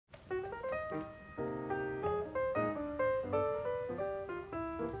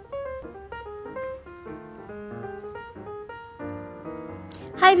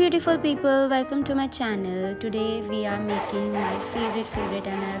Hi beautiful people, welcome to my channel. Today we are making my favorite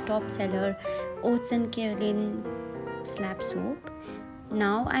and our top seller oats and kaolin slab soap.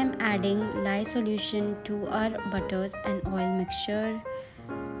 Now I'm adding lye solution to our butters and oil mixture.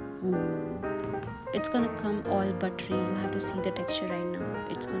 It's gonna come all buttery. You have to see the texture right now.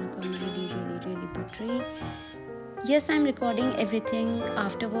 It's gonna come really buttery. Yes, I'm recording everything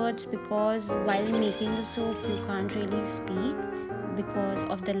afterwards because while making the soap you can't really speak because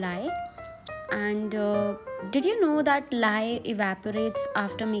of the lye. And did you know that lye evaporates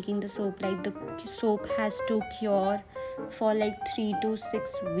after making the soap? Like the soap has to cure for like 3 to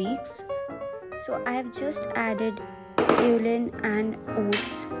 6 weeks. So I have just added kaolin and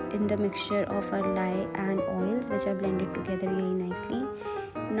oats in the mixture of our lye and oils, which are blended together really nicely.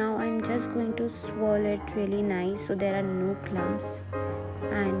 Now I'm just going to swirl it really nice so there are no clumps,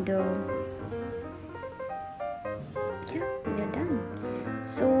 and yeah, we are done.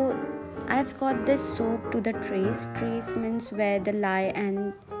 So I've got this soap to the trace. Trace means where the lye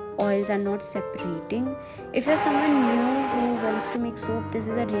and oils are not separating. If you're someone new who wants to make soap, this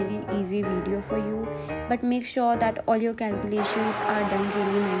is a really easy video for you, but make sure that all your calculations are done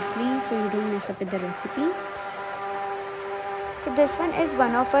really nicely so you don't mess up with the recipe. So this one is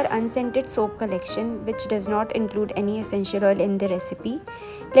one of our unscented soap collection, which does not include any essential oil in the recipe.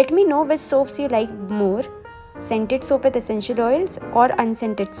 Let me know which soaps you like more, scented soap with essential oils or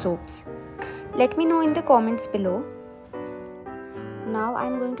unscented soaps. Let me know in the comments below. Now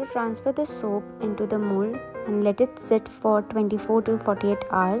I'm going to transfer the soap into the mold and let it sit for 24 to 48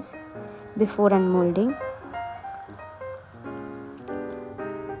 hours before unmolding.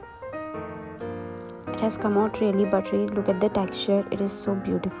 It has come out really buttery. Look at the texture, it is so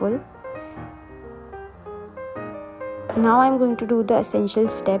beautiful. Now I'm going to do the essential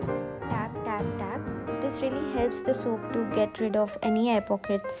step. Tap, tap, tap. This really helps the soap to get rid of any air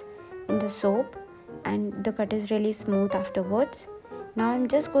pockets in the soap, and the cut is really smooth afterwards. Now I'm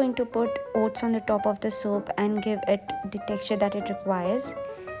just going to put oats on the top of the soap and give it the texture that it requires.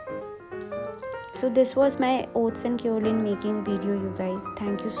 So this was my oats and kaolin making video, you guys.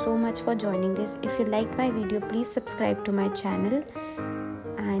 Thank you so much for joining this. If you liked my video, please subscribe to my channel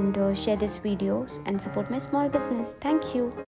and share this video and support my small business. Thank you.